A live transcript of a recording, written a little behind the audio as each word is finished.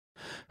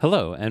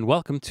Hello, and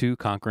welcome to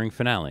Conquering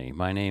Finale.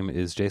 My name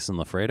is Jason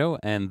Lafredo,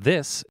 and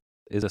this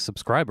is a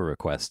subscriber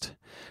request.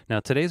 Now,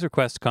 today's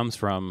request comes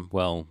from,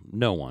 well,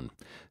 no one.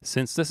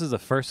 Since this is the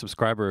first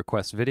subscriber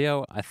request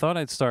video, I thought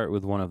I'd start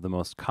with one of the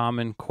most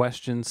common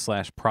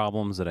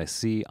questions/problems that I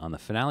see on the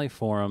Finale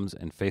forums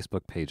and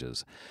Facebook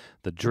pages,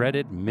 the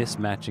dreaded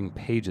mismatching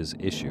pages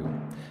issue.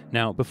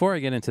 Now, before I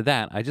get into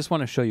that, I just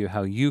want to show you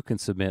how you can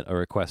submit a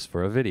request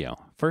for a video.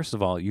 First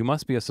of all, you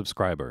must be a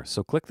subscriber,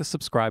 so click the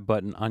subscribe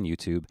button on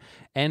YouTube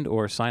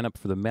and/or sign up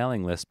for the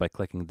mailing list by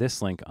clicking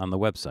this link on the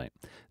website.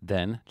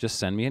 Then, just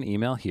send me an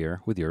email here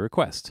with your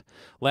request.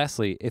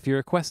 Lastly, if your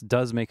request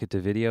does make it to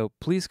video,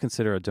 please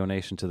consider a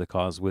donation to the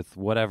cause with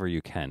whatever you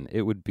can.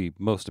 It would be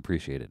most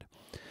appreciated.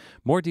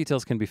 More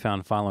details can be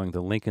found following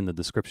the link in the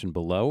description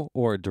below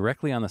or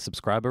directly on the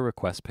subscriber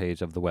request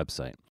page of the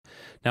website.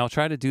 Now, I'll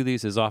try to do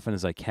these as often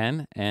as I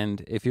can,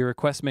 and if your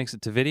request makes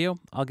it to video,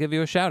 I'll give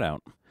you a shout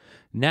out.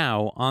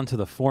 Now, on to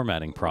the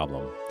formatting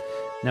problem.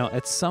 Now,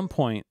 at some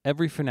point,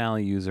 every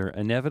Finale user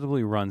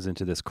inevitably runs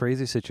into this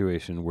crazy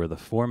situation where the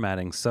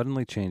formatting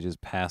suddenly changes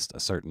past a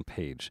certain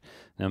page.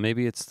 Now,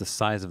 maybe it's the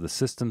size of the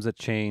systems that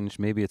change,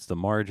 maybe it's the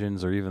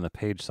margins, or even the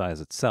page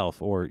size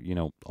itself, or,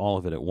 all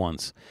of it at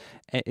once.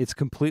 It's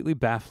completely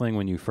baffling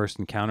when you first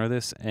encounter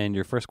this, and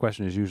your first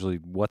question is usually,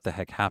 what the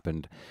heck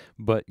happened?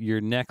 But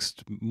your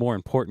next, more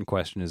important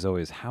question is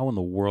always, how in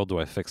the world do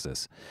I fix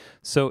this?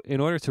 So, in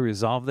order to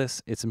resolve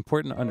this, it's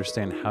important to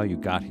understand how you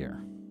got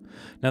here.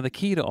 Now, the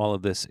key to all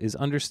of this is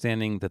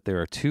understanding that there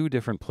are two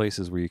different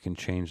places where you can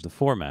change the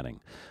formatting.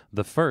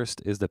 The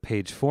first is the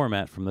page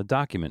format from the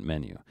document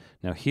menu.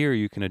 Now, here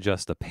you can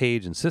adjust the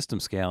page and system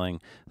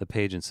scaling, the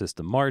page and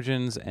system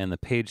margins, and the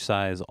page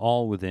size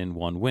all within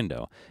one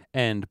window.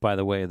 And by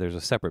the way, there's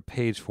a separate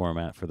page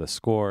format for the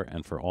score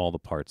and for all the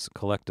parts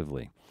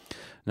collectively.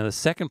 Now, the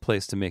second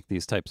place to make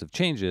these types of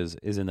changes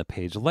is in the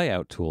page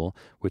layout tool,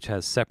 which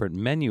has separate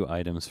menu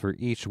items for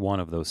each one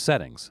of those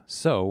settings.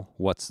 So,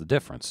 what's the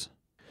difference?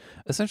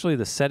 Essentially,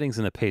 the settings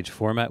in the page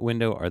format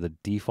window are the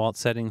default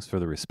settings for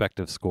the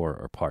respective score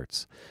or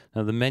parts.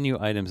 Now, the menu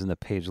items in the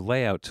page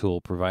layout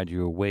tool provide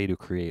you a way to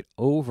create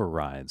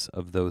overrides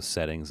of those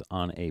settings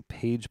on a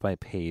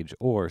page-by-page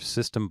or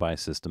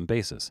system-by-system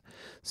basis.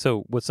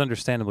 So, what's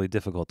understandably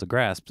difficult to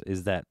grasp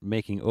is that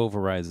making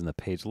overrides in the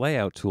page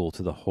layout tool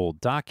to the whole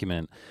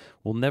document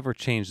will never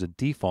change the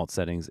default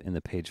settings in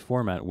the page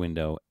format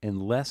window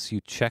unless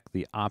you check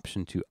the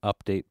option to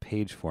update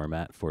page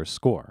format for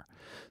score.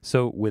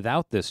 So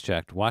without this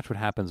checked, watch what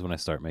happens when I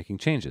start making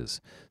changes.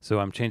 So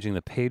I'm changing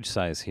the page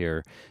size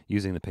here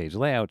using the page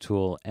layout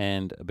tool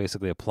and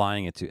basically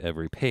applying it to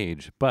every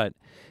page. But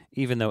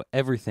even though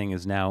everything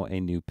is now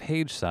a new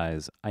page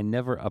size, I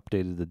never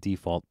updated the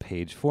default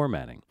page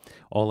formatting.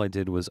 All I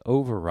did was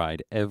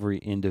override every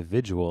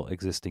individual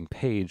existing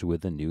page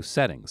with the new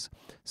settings.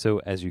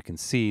 So as you can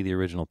see, the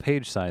original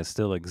page size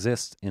still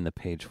exists in the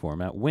page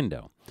format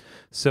window.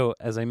 So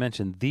as I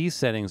mentioned, these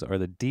settings are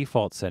the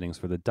default settings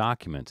for the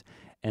document.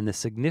 And the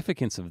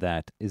significance of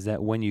that is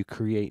that when you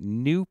create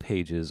new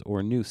pages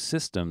or new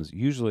systems,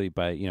 usually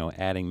by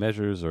adding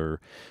measures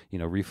or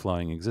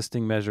reflowing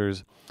existing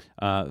measures,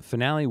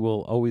 Finale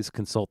will always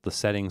consult the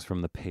settings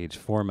from the page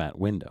format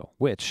window,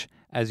 which,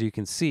 as you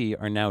can see,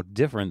 are now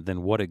different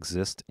than what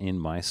exists in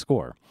my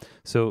score.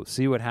 So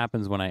see what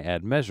happens when I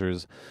add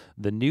measures.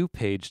 The new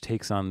page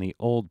takes on the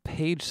old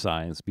page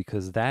size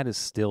because that is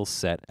still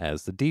set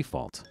as the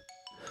default.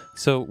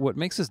 So what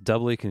makes this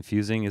doubly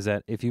confusing is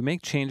that if you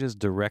make changes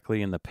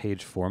directly in the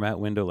page format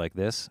window like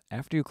this,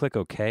 after you click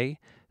OK,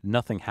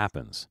 nothing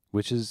happens,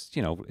 which is,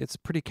 it's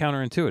pretty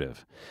counterintuitive.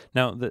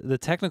 Now, the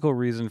technical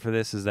reason for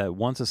this is that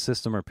once a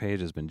system or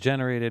page has been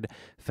generated,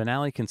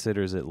 Finale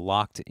considers it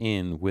locked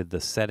in with the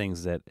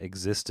settings that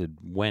existed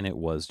when it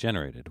was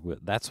generated.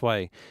 That's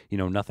why,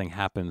 nothing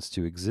happens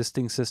to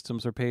existing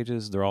systems or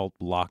pages. They're all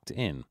locked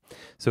in.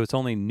 So it's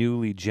only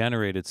newly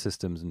generated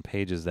systems and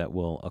pages that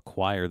will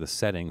acquire the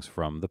settings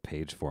from the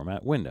page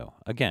format window.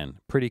 Again,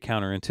 pretty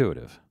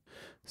counterintuitive.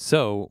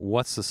 So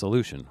what's the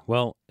solution?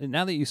 Well,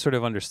 now that you sort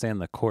of understand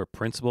the core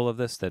principle of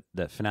this,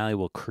 that Finale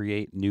will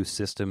create new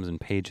systems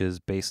and pages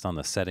based on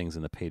the settings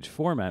in the page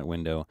format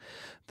window,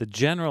 the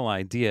general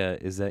idea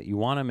is that you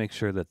want to make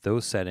sure that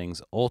those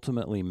settings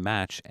ultimately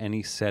match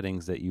any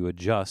settings that you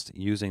adjust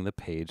using the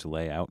page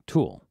layout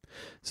tool.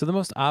 So the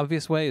most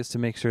obvious way is to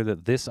make sure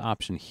that this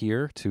option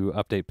here to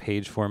update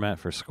page format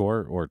for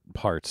score or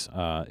parts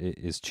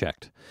is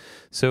checked.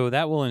 So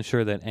that will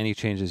ensure that any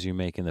changes you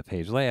make in the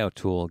page layout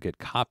tool get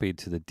copied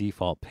to the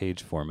default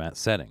page format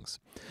settings.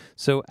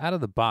 So out of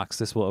the box,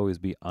 this will always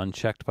be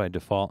unchecked by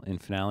default in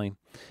Finale.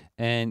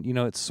 And,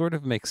 it sort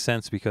of makes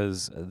sense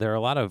because there are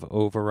a lot of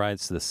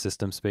overrides to the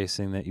system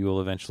spacing that you will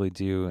eventually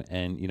do.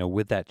 And,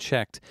 with that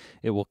checked,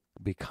 it will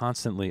be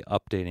constantly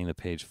updating the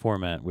page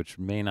format, which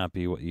may not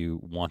be what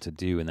you want to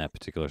do in that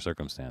particular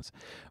circumstance.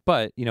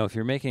 But, if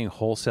you're making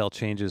wholesale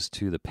changes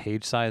to the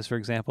page size, for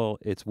example,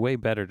 it's way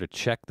better to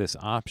check this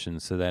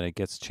option so that it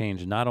gets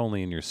changed not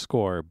only in your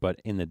score, but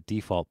in the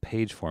default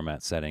page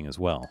format setting as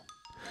well.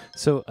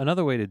 So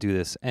another way to do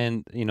this,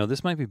 and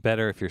this might be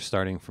better if you're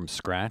starting from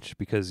scratch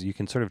because you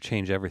can sort of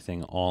change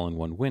everything all in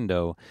one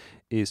window,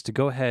 is to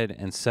go ahead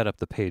and set up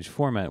the page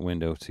format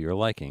window to your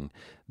liking.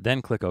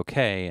 Then click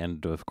OK,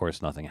 and of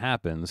course nothing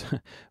happens,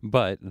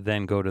 but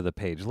then go to the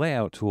page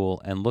layout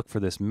tool and look for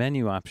this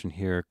menu option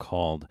here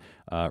called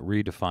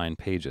Redefine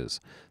Pages.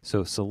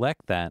 So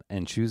select that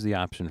and choose the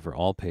option for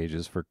all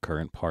pages for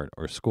current part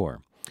or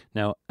score.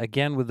 Now,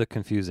 again with the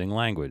confusing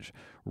language,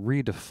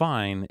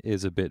 redefine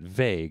is a bit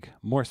vague.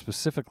 More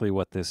specifically,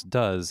 what this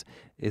does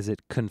is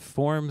it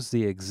conforms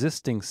the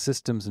existing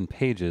systems and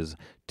pages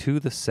to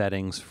the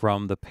settings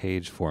from the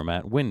page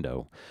format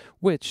window,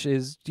 which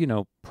is,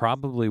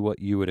 probably what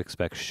you would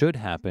expect should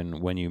happen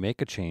when you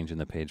make a change in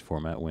the page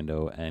format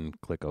window and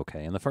click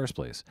OK in the first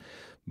place.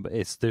 But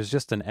there's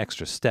just an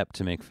extra step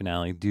to make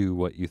Finale do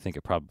what you think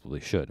it probably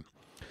should.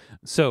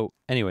 So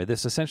anyway,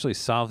 this essentially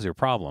solves your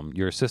problem.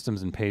 Your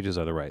systems and pages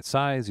are the right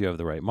size, you have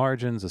the right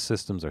margins, the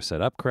systems are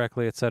set up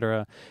correctly,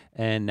 etc.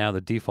 And now the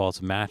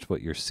defaults match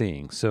what you're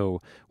seeing.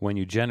 So when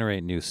you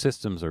generate new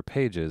systems or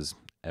pages,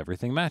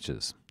 everything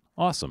matches.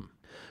 Awesome.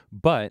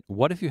 But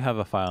what if you have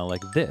a file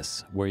like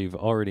this, where you've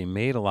already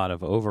made a lot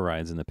of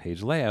overrides in the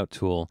page layout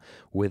tool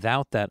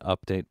without that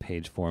update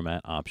page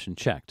format option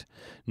checked?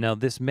 Now,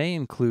 this may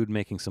include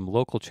making some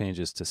local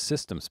changes to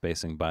system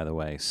spacing, by the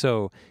way.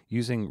 So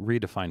using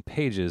redefined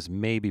pages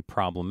may be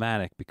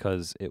problematic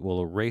because it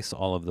will erase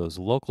all of those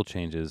local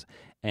changes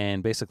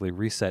and basically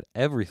reset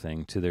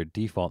everything to their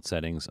default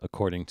settings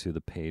according to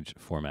the page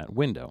format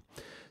window.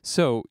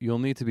 So you'll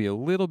need to be a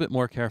little bit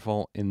more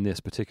careful in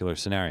this particular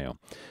scenario.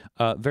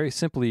 Very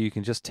simply, you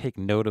can just take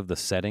note of the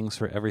settings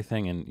for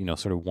everything and,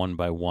 sort of one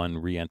by one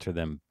re-enter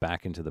them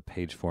back into the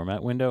page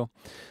format window.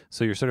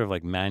 So you're sort of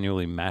like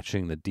manually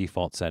matching the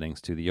default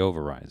settings to the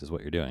overrides is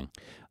what you're doing.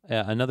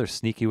 Another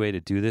sneaky way to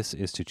do this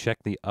is to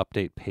check the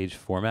update page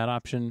format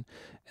option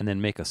and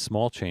then make a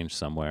small change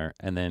somewhere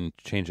and then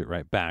change it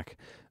right back.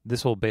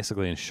 This will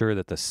basically ensure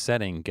that the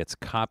setting gets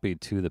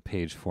copied to the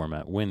page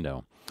format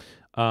window.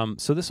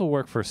 So this will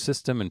work for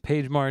system and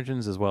page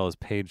margins as well as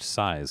page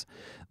size.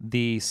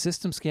 The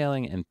system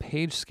scaling and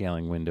page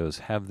scaling windows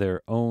have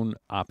their own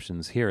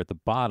options here at the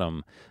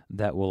bottom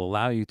that will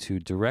allow you to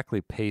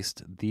directly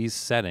paste these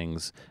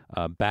settings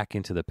back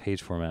into the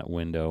page format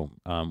window,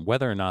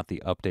 whether or not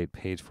the update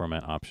page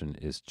format option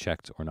is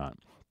checked or not.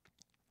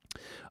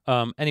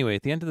 Anyway,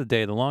 at the end of the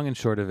day, the long and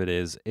short of it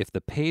is, if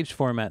the page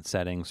format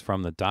settings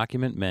from the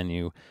document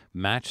menu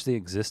match the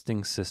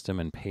existing system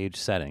and page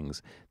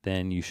settings,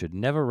 then you should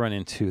never run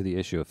into the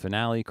issue of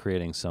Finale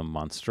creating some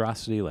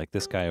monstrosity like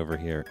this guy over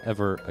here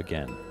ever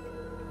again.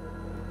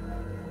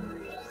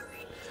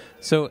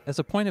 So as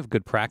a point of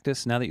good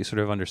practice, now that you sort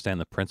of understand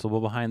the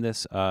principle behind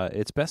this,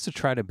 it's best to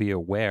try to be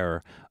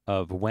aware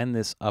of when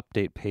this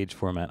update page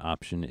format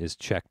option is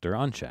checked or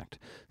unchecked.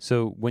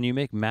 So when you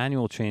make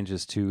manual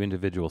changes to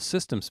individual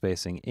system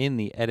spacing in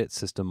the edit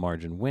system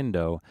margin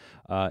window,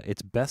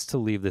 it's best to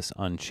leave this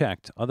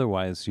unchecked.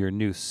 Otherwise, your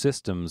new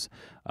systems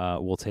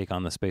will take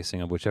on the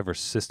spacing of whichever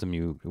system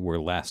you were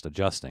last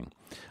adjusting.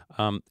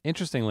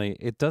 Interestingly,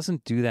 it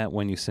doesn't do that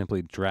when you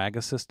simply drag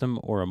a system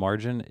or a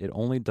margin. It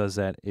only does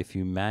that if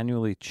you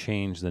manually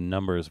change the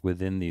numbers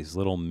within these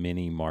little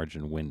mini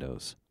margin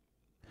windows.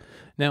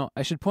 Now,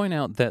 I should point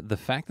out that the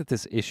fact that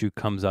this issue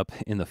comes up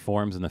in the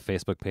forums and the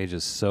Facebook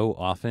pages so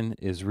often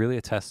is really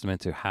a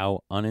testament to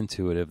how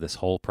unintuitive this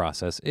whole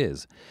process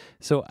is.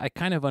 So I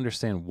kind of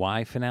understand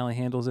why Finale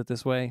handles it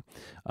this way.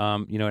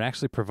 It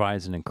actually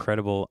provides an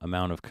incredible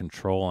amount of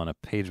control on a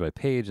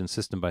page-by-page and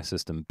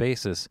system-by-system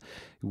basis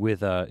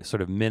with a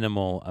sort of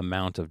minimal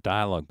amount of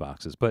dialog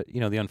boxes. But,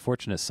 the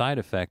unfortunate side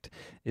effect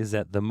is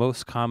that the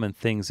most common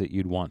things that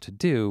you'd want to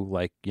do,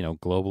 like,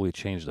 globally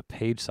change the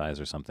page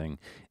size or something,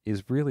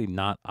 is really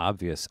not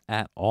obvious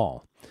at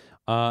all.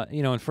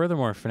 And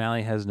furthermore,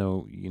 Finale has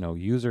no,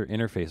 user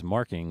interface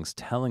markings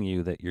telling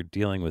you that you're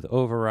dealing with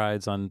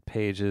overrides on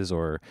pages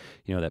or,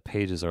 that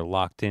pages are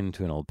locked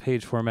into an old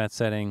page format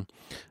setting.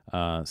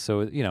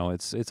 So,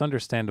 it's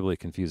understandably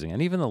confusing. And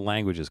even the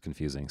language is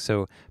confusing.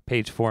 So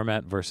page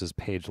format versus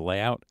page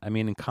layout,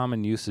 in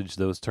common usage,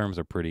 those terms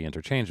are pretty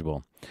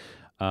interchangeable.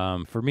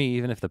 For me,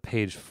 even if the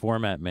page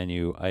format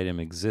menu item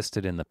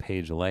existed in the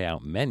page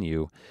layout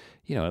menu,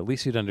 at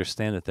least you'd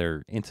understand that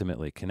they're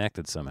intimately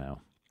connected somehow.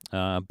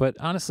 But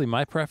honestly,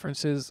 my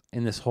preferences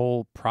in this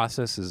whole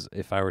process is,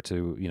 if I were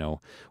to,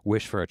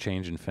 wish for a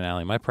change in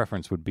Finale, my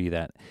preference would be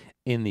that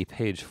in the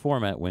page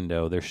format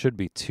window, there should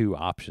be two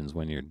options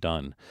when you're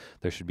done.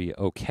 There should be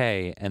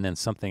OK and then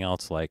something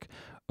else like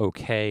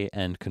OK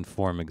and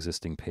conform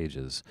existing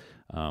pages.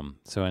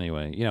 So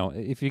anyway,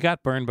 if you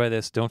got burned by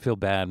this, don't feel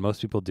bad. Most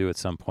people do at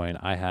some point.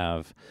 I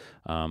have.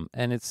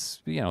 And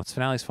it's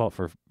Finale's fault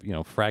for,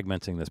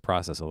 fragmenting this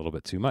process a little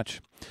bit too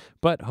much.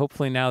 But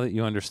hopefully now that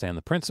you understand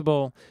the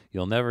principle,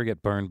 you'll never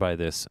get burned by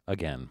this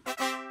again.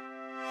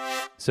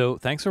 So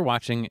thanks for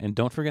watching, and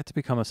don't forget to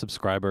become a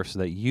subscriber so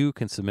that you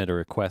can submit a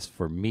request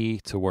for me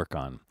to work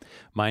on.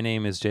 My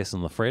name is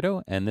Jason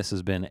Lafredo, and this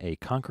has been a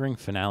Conquering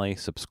Finale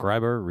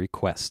subscriber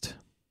request.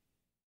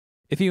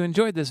 If you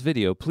enjoyed this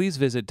video, please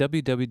visit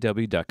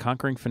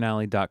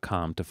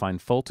www.conqueringfinale.com to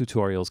find full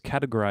tutorials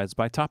categorized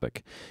by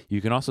topic. You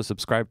can also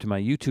subscribe to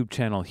my YouTube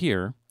channel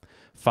here,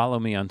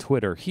 follow me on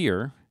Twitter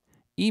here,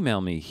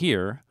 email me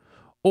here,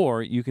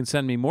 or you can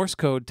send me Morse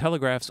code,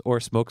 telegraphs, or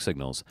smoke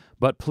signals.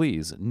 But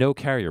please, no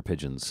carrier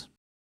pigeons.